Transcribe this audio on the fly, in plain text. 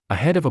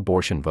Ahead of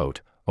abortion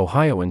vote,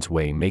 Ohioans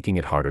weigh making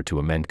it harder to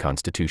amend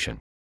Constitution.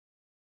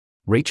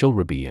 Rachel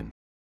Rabin.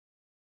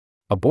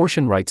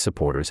 Abortion rights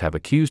supporters have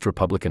accused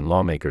Republican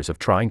lawmakers of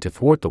trying to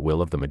thwart the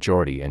will of the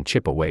majority and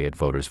chip away at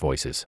voters'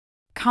 voices.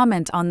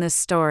 Comment on this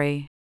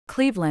story.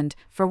 Cleveland.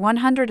 For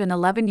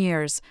 111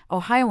 years,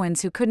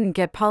 Ohioans who couldn't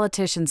get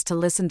politicians to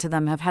listen to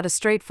them have had a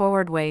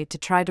straightforward way to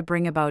try to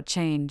bring about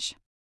change.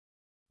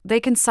 They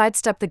can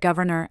sidestep the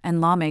governor and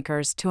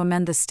lawmakers to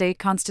amend the state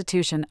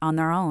constitution on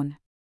their own.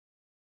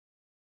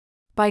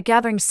 By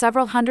gathering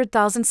several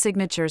 100,000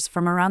 signatures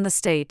from around the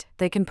state,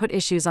 they can put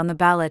issues on the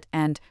ballot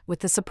and,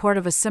 with the support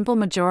of a simple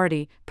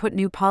majority, put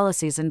new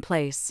policies in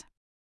place.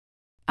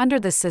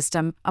 Under this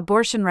system,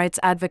 abortion rights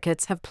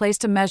advocates have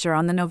placed a measure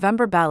on the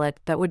November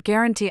ballot that would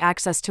guarantee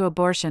access to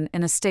abortion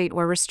in a state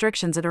where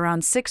restrictions at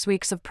around 6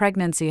 weeks of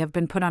pregnancy have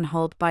been put on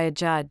hold by a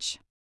judge.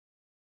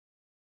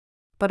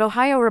 But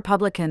Ohio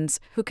Republicans,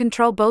 who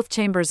control both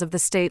chambers of the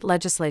state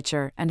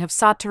legislature and have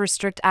sought to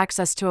restrict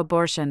access to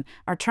abortion,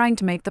 are trying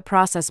to make the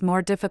process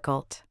more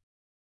difficult.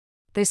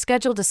 They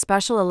scheduled a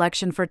special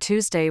election for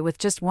Tuesday with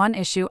just one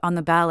issue on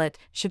the ballot: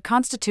 should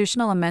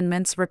constitutional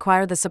amendments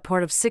require the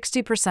support of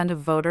 60% of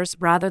voters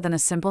rather than a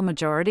simple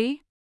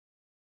majority?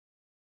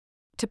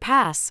 To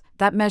pass,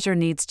 that measure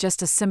needs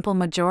just a simple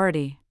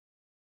majority.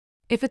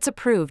 If it's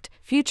approved,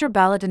 future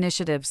ballot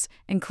initiatives,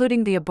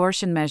 including the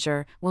abortion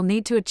measure, will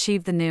need to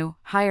achieve the new,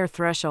 higher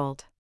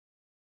threshold.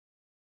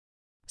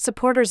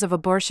 Supporters of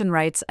abortion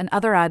rights and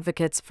other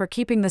advocates for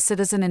keeping the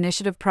citizen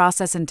initiative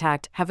process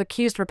intact have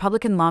accused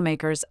Republican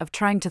lawmakers of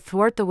trying to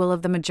thwart the will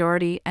of the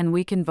majority and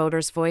weaken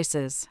voters'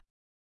 voices.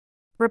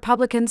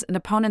 Republicans and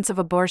opponents of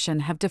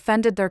abortion have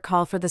defended their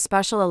call for the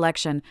special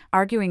election,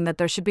 arguing that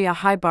there should be a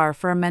high bar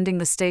for amending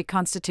the state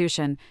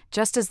constitution,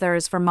 just as there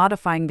is for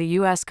modifying the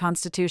U.S.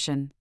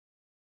 Constitution.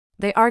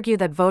 They argue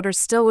that voters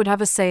still would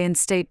have a say in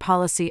state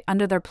policy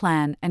under their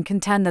plan and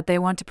contend that they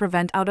want to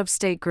prevent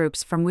out-of-state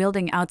groups from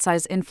wielding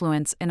outsized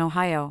influence in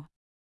Ohio.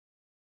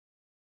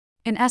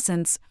 In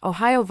essence,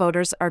 Ohio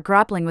voters are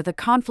grappling with a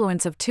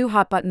confluence of two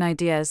hot-button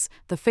ideas: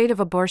 the fate of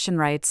abortion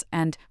rights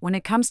and, when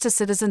it comes to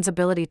citizens'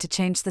 ability to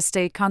change the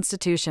state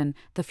constitution,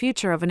 the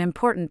future of an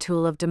important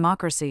tool of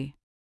democracy.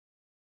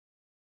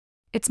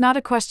 It's not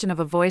a question of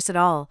a voice at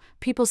all.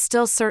 People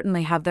still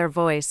certainly have their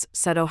voice,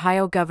 said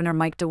Ohio Governor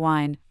Mike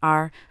DeWine,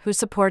 who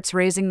supports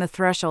raising the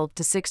threshold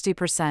to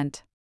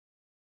 60%.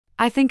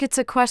 I think it's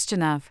a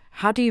question of,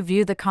 how do you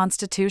view the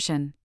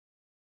Constitution?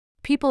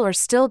 People are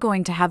still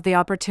going to have the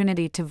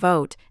opportunity to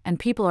vote, and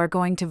people are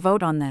going to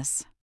vote on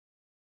this.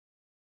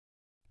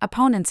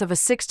 Opponents of a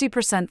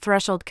 60%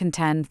 threshold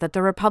contend that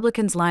the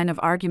Republicans' line of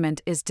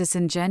argument is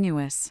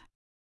disingenuous.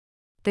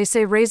 They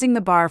say raising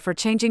the bar for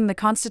changing the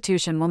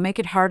Constitution will make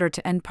it harder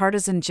to end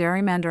partisan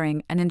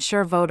gerrymandering and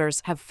ensure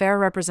voters have fair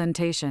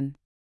representation.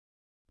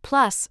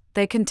 Plus,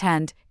 they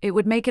contend, it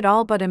would make it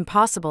all but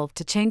impossible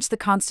to change the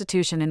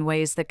Constitution in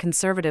ways that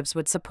conservatives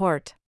would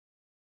support.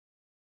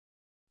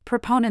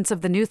 Proponents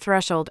of the new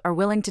threshold are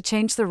willing to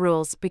change the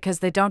rules because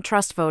they don't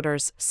trust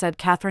voters, said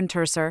Catherine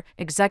Terser,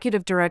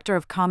 executive director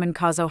of Common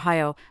Cause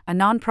Ohio, a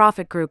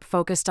nonprofit group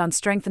focused on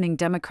strengthening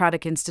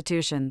democratic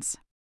institutions.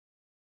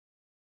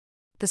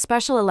 The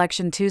special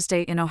election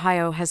Tuesday in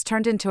Ohio has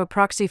turned into a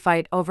proxy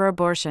fight over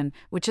abortion,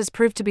 which has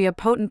proved to be a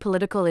potent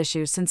political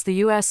issue since the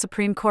U.S.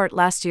 Supreme Court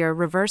last year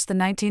reversed the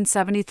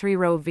 1973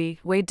 Roe v.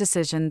 Wade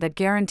decision that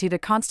guaranteed a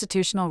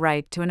constitutional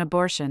right to an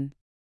abortion.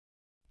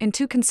 In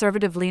two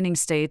conservative-leaning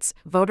states,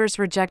 voters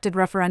rejected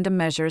referendum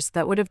measures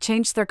that would have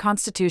changed their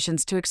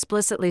constitutions to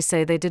explicitly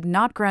say they did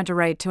not grant a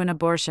right to an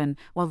abortion,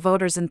 while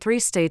voters in 3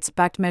 states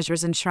backed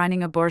measures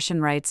enshrining abortion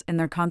rights in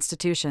their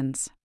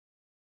constitutions.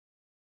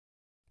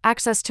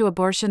 Access to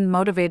abortion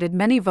motivated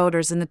many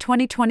voters in the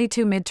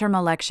 2022 midterm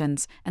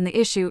elections, and the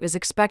issue is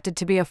expected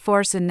to be a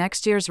force in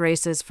next year's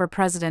races for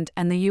president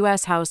and the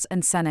U.S. House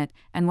and Senate,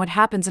 and what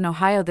happens in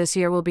Ohio this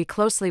year will be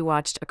closely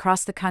watched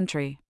across the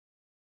country.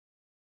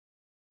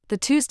 The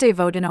Tuesday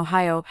vote in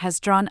Ohio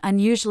has drawn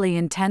unusually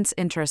intense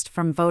interest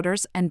from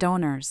voters and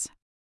donors.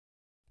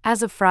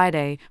 As of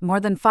Friday, more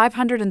than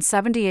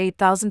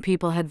 578,000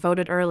 people had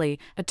voted early,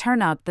 a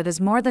turnout that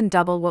is more than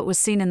double what was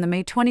seen in the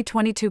May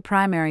 2022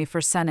 primary for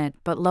Senate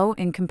but low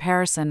in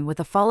comparison with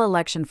a fall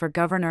election for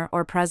governor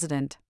or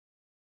president.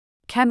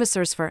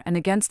 Canvassers for and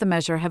against the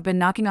measure have been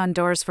knocking on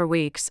doors for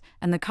weeks,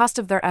 and the cost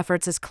of their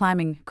efforts is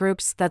climbing.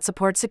 Groups that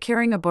support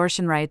securing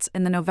abortion rights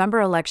in the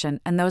November election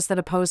and those that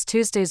oppose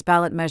Tuesday's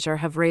ballot measure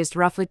have raised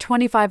roughly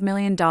 $25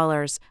 million,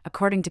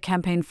 according to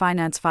campaign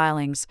finance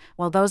filings,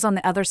 while those on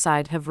the other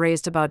side have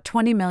raised about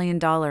 $20 million.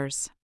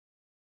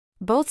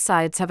 Both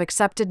sides have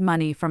accepted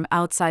money from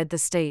outside the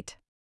state.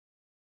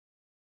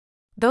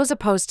 Those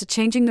opposed to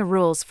changing the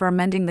rules for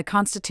amending the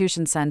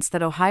Constitution sense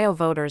that Ohio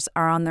voters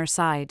are on their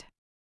side.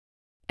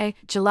 A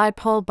July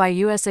poll by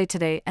USA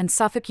Today and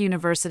Suffolk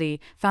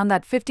University found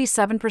that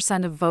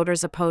 57% of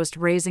voters opposed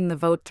raising the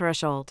vote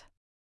threshold.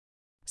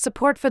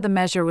 Support for the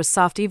measure was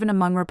soft even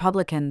among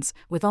Republicans,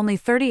 with only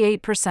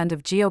 38%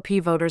 of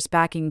GOP voters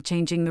backing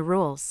changing the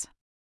rules.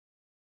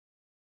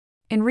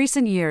 In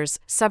recent years,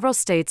 several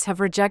states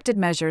have rejected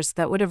measures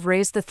that would have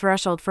raised the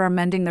threshold for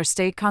amending their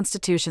state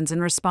constitutions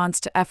in response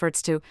to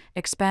efforts to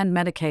expand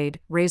Medicaid,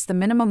 raise the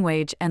minimum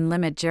wage, and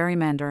limit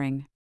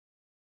gerrymandering.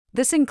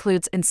 This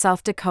includes in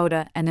South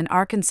Dakota and in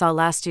Arkansas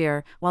last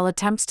year, while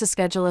attempts to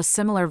schedule a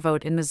similar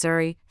vote in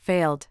Missouri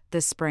failed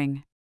this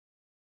spring.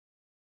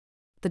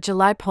 The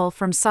July poll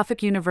from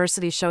Suffolk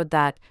University showed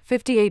that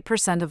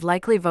 58% of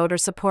likely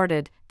voters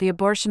supported the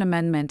abortion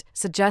amendment,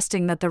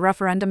 suggesting that the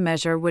referendum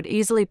measure would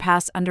easily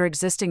pass under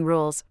existing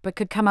rules but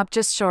could come up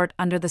just short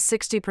under the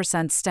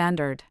 60%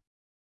 standard.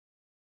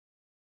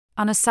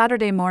 On a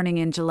Saturday morning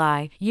in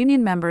July,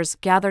 union members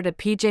gathered at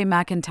PJ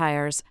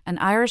McIntyre's, an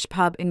Irish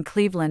pub in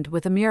Cleveland,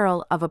 with a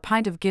mural of a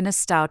pint of Guinness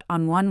Stout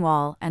on one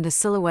wall and a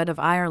silhouette of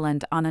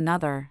Ireland on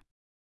another.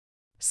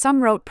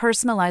 Some wrote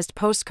personalized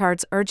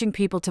postcards urging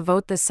people to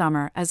vote this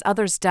summer, as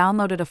others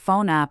downloaded a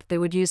phone app they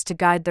would use to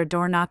guide their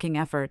door-knocking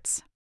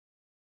efforts.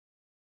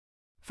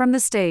 From the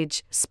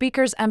stage,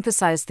 speakers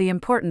emphasized the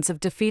importance of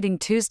defeating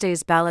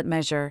Tuesday's ballot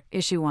measure,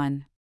 Issue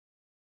 1.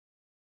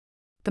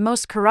 The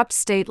most corrupt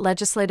state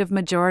legislative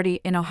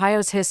majority in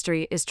Ohio's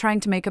history is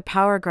trying to make a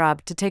power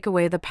grab to take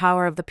away the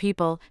power of the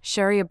people,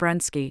 Sherry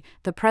Abrensky,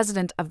 the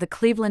president of the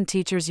Cleveland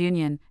Teachers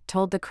Union,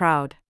 told the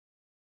crowd.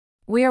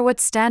 We are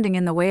what's standing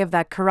in the way of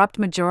that corrupt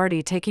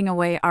majority taking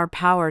away our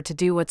power to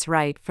do what's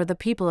right for the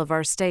people of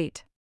our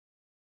state.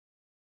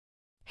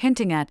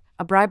 Hinting at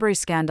a bribery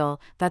scandal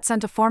that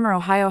sent a former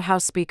Ohio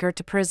House Speaker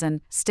to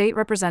prison, State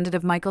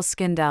Representative Michael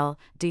Skindell,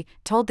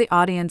 told the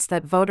audience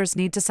that voters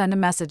need to send a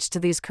message to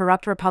these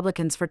corrupt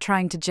Republicans for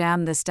trying to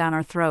jam this down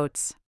our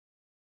throats.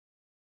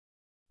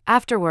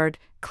 Afterward,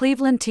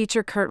 Cleveland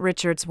teacher Kurt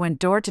Richards went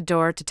door to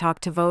door to talk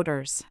to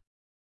voters.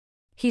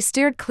 He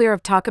steered clear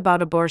of talk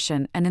about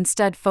abortion and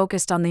instead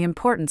focused on the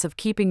importance of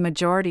keeping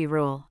majority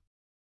rule.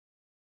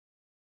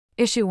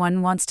 Issue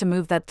 1 wants to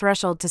move that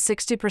threshold to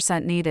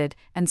 60% needed,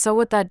 and so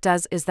what that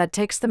does is that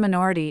takes the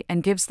minority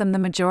and gives them the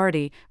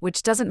majority,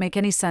 which doesn't make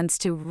any sense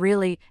to,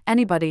 really,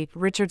 anybody,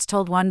 Richards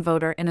told one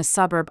voter in a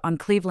suburb on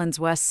Cleveland's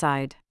west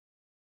side.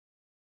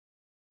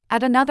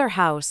 At another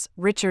house,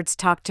 Richards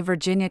talked to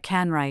Virginia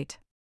Canwright.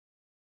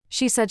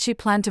 She said she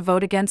planned to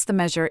vote against the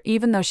measure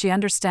even though she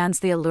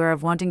understands the allure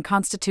of wanting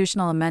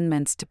constitutional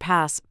amendments to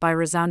pass by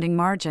resounding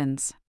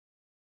margins.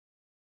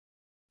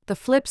 The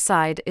flip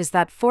side is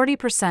that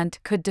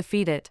 40% could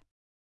defeat it,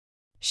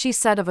 she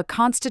said of a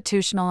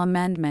constitutional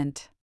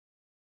amendment.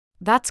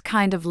 That's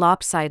kind of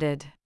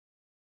lopsided.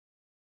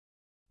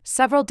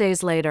 Several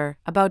days later,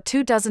 about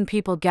 24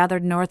 people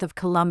gathered north of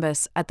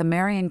Columbus at the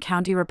Marion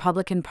County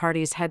Republican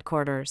Party's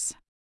headquarters.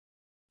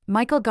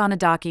 Michael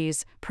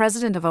Gonadakis,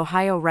 president of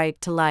Ohio Right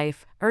to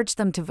Life, urged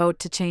them to vote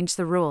to change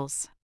the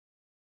rules.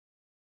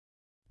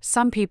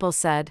 Some people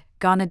said,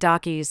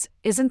 Gonadakis,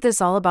 isn't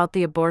this all about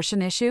the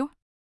abortion issue?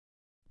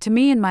 To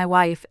me and my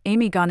wife,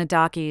 Amy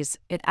Gonadakis,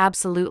 it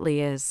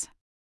absolutely is.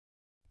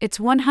 It's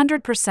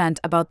 100%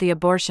 about the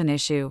abortion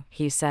issue,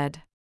 he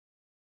said.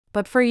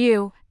 But for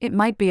you, it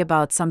might be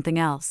about something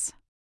else.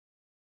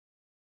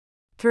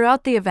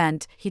 Throughout the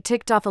event, he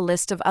ticked off a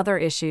list of other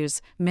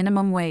issues: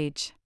 minimum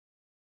wage,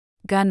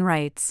 gun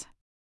rights,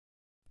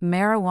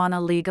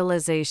 marijuana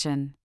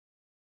legalization.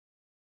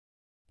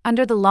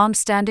 Under the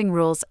long-standing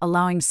rules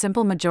allowing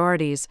simple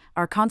majorities,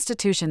 our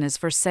Constitution is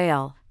for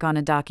sale,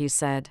 Gonadakis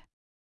said.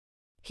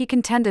 He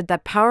contended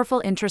that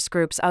powerful interest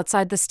groups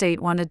outside the state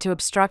wanted to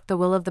obstruct the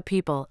will of the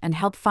people and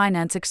help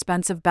finance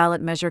expensive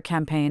ballot measure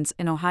campaigns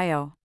in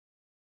Ohio.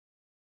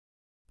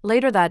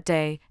 Later that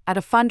day, at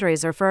a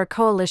fundraiser for a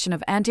coalition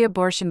of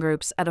anti-abortion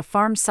groups at a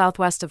farm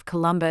southwest of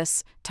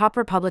Columbus, top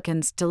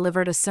Republicans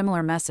delivered a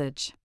similar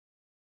message.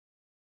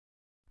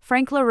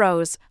 Frank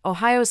LaRose,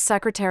 Ohio's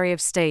Secretary of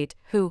State,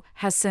 who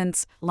has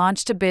since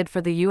launched a bid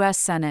for the U.S.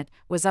 Senate,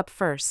 was up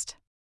first.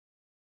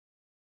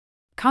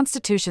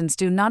 Constitutions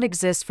do not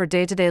exist for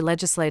day-to-day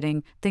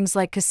legislating, things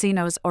like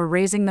casinos or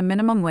raising the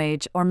minimum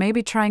wage, or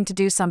maybe trying to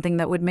do something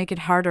that would make it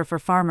harder for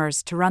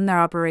farmers to run their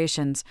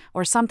operations,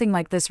 or something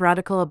like this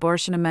radical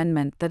abortion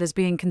amendment that is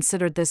being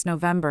considered this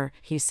November,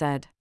 he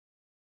said.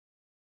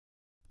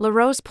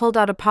 LaRose pulled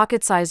out a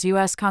pocket-sized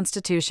U.S.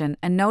 Constitution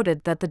and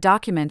noted that the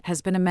document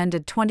has been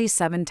amended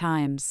 27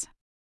 times.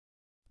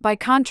 By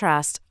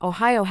contrast,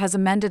 Ohio has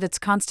amended its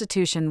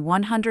Constitution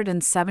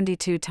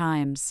 172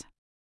 times.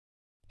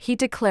 He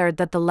declared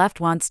that the left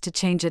wants to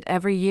change it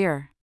every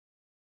year.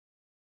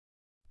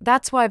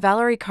 That's why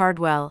Valerie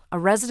Cardwell, a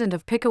resident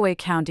of Pickaway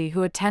County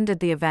who attended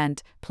the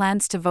event,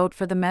 plans to vote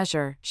for the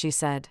measure, she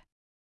said.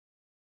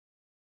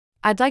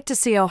 I'd like to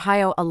see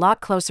Ohio a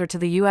lot closer to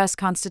the U.S.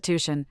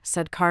 Constitution,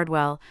 said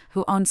Cardwell,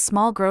 who owns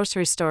small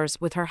grocery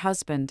stores with her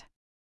husband.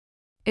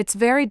 It's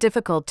very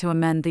difficult to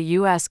amend the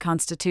U.S.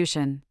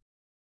 Constitution.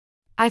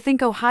 I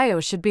think Ohio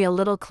should be a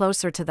little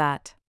closer to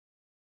that.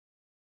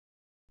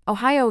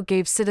 Ohio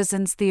gave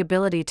citizens the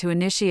ability to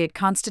initiate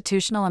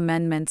constitutional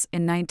amendments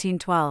in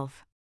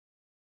 1912.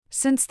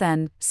 Since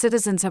then,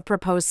 citizens have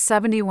proposed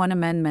 71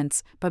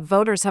 amendments, but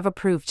voters have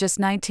approved just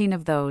 19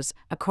 of those,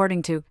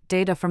 according to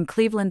data from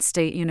Cleveland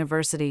State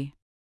University.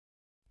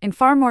 In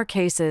far more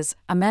cases,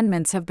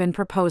 amendments have been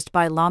proposed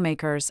by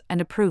lawmakers and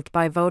approved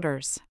by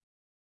voters.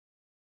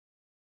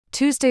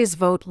 Tuesday's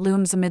vote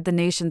looms amid the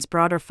nation's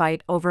broader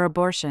fight over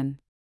abortion.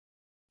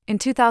 In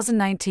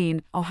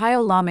 2019,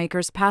 Ohio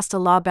lawmakers passed a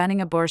law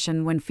banning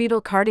abortion when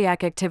fetal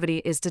cardiac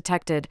activity is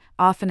detected,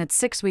 often at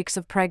 6 weeks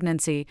of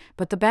pregnancy,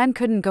 but the ban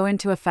couldn't go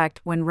into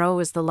effect when Roe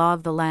is the law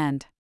of the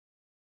land.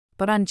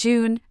 But on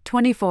June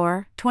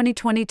 24,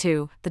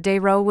 2022, the day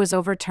Roe was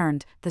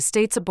overturned, the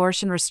state's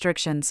abortion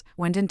restrictions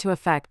went into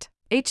effect.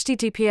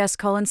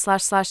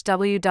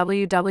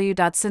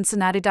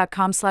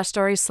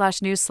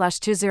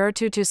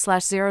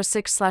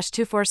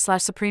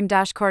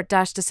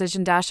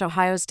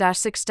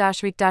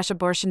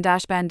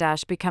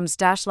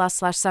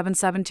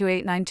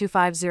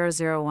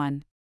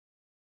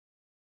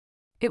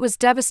 It was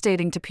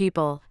devastating to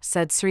people,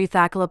 said Sri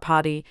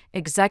Thakalapati,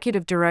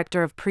 executive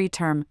director of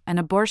Preterm, an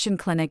abortion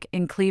clinic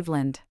in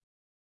Cleveland.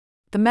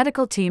 The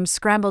medical team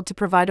scrambled to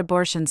provide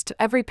abortions to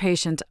every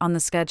patient on the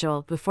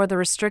schedule before the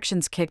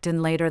restrictions kicked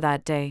in later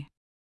that day.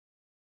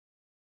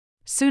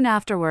 Soon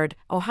afterward,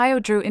 Ohio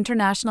drew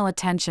international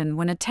attention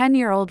when a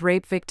 10-year-old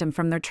rape victim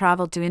from there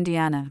traveled to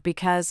Indiana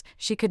because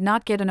she could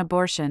not get an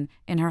abortion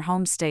in her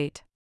home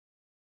state.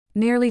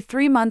 Nearly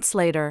 3 months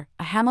later,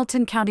 a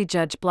Hamilton County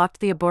judge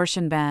blocked the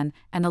abortion ban,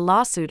 and a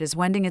lawsuit is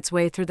wending its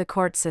way through the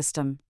court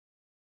system.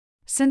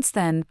 Since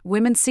then,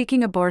 women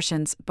seeking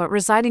abortions but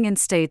residing in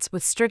states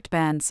with strict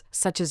bans,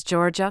 such as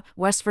Georgia,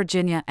 West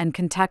Virginia, and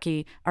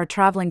Kentucky, are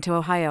traveling to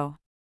Ohio.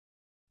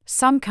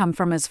 Some come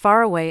from as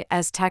far away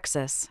as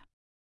Texas.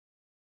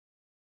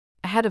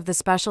 Ahead of the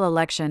special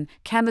election,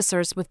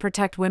 canvassers with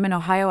Protect Women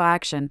Ohio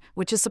Action,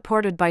 which is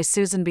supported by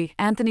Susan B.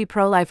 Anthony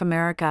Pro-Life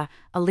America,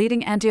 a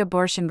leading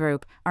anti-abortion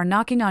group, are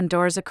knocking on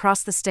doors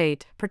across the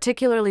state,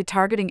 particularly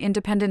targeting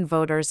independent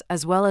voters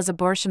as well as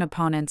abortion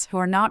opponents who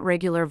are not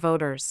regular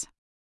voters.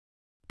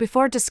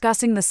 Before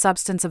discussing the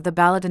substance of the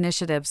ballot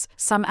initiatives,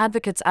 some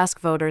advocates ask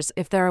voters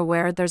if they're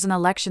aware there's an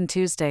election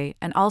Tuesday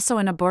and also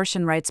an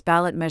abortion rights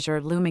ballot measure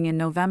looming in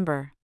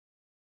November.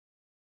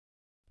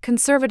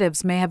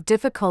 Conservatives may have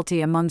difficulty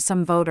among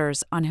some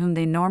voters on whom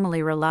they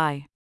normally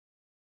rely.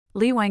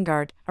 Lee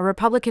Weingart, a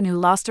Republican who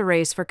lost a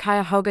race for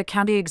Cuyahoga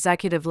County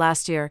Executive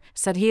last year,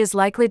 said he is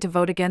likely to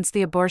vote against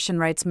the abortion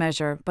rights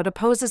measure but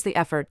opposes the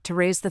effort to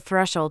raise the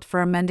threshold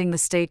for amending the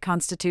state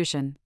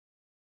constitution.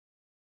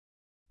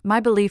 My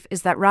belief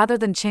is that rather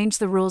than change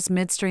the rules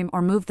midstream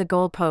or move the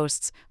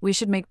goalposts, we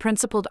should make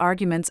principled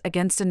arguments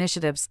against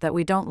initiatives that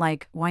we don't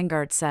like,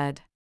 Weingart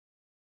said.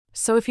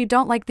 So if you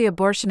don't like the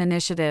abortion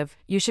initiative,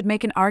 you should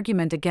make an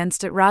argument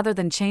against it rather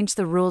than change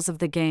the rules of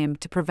the game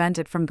to prevent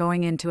it from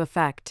going into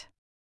effect.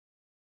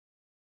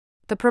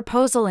 The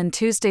proposal in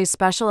Tuesday's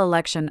special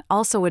election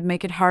also would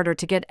make it harder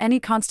to get any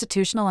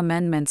constitutional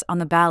amendments on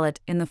the ballot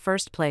in the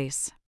first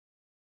place.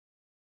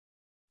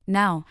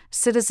 Now,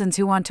 citizens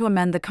who want to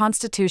amend the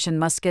Constitution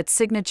must get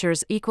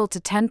signatures equal to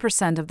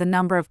 10% of the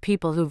number of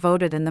people who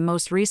voted in the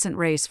most recent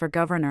race for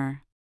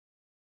governor.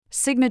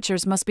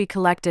 Signatures must be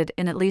collected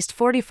in at least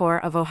 44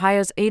 of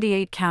Ohio's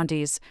 88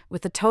 counties,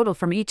 with the total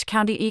from each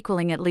county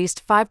equaling at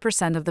least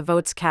 5% of the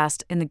votes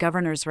cast in the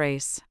governor's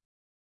race.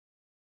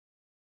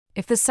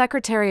 If the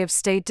Secretary of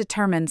State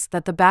determines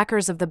that the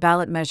backers of the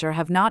ballot measure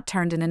have not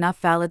turned in enough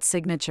valid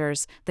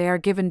signatures, they are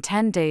given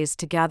 10 days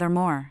to gather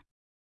more.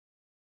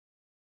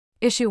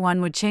 Issue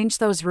 1 would change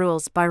those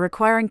rules by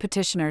requiring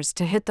petitioners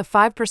to hit the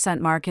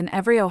 5% mark in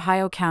every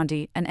Ohio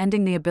county and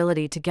ending the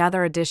ability to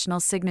gather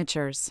additional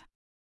signatures.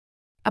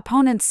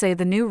 Opponents say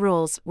the new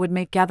rules would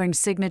make gathering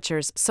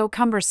signatures so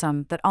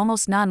cumbersome that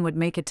almost none would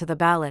make it to the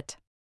ballot.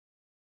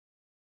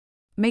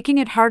 Making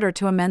it harder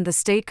to amend the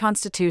state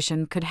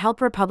constitution could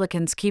help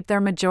Republicans keep their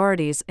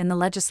majorities in the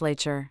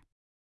legislature.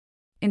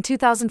 In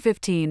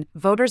 2015,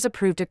 voters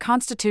approved a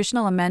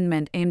constitutional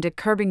amendment aimed at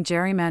curbing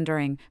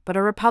gerrymandering, but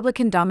a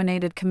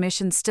Republican-dominated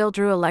commission still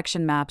drew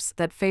election maps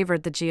that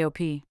favored the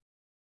GOP.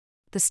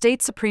 The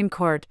state Supreme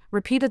Court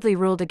repeatedly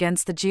ruled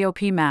against the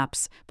GOP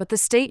maps, but the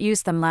state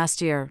used them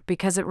last year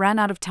because it ran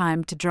out of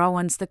time to draw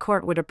ones the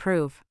court would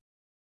approve.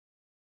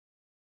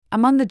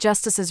 Among the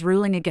justices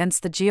ruling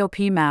against the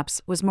GOP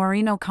maps was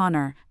Maureen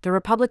O'Connor, the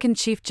Republican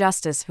Chief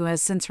Justice who has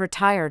since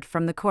retired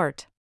from the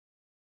court.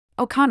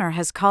 O'Connor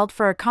has called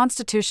for a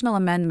constitutional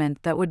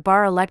amendment that would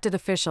bar elected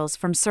officials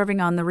from serving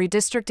on the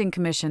Redistricting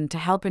Commission to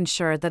help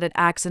ensure that it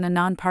acts in a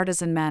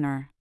nonpartisan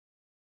manner.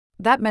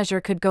 That measure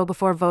could go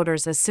before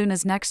voters as soon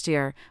as next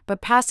year,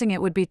 but passing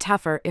it would be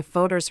tougher if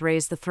voters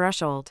raise the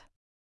threshold.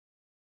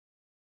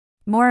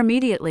 More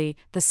immediately,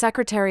 the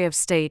Secretary of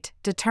State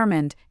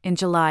determined, in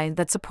July,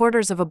 that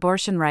supporters of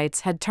abortion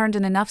rights had turned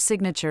in enough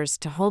signatures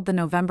to hold the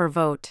November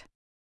vote.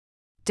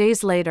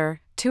 Days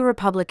later, 2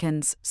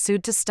 Republicans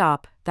sued to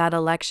stop that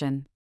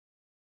election.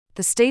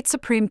 The state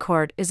Supreme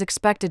Court is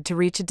expected to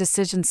reach a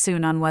decision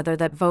soon on whether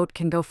that vote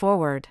can go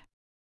forward.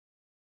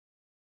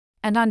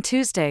 And on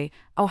Tuesday,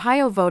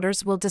 Ohio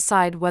voters will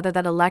decide whether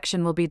that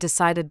election will be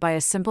decided by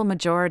a simple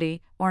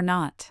majority or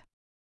not.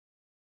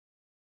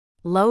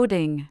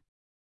 Loading.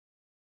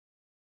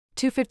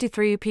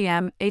 2:53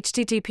 p.m.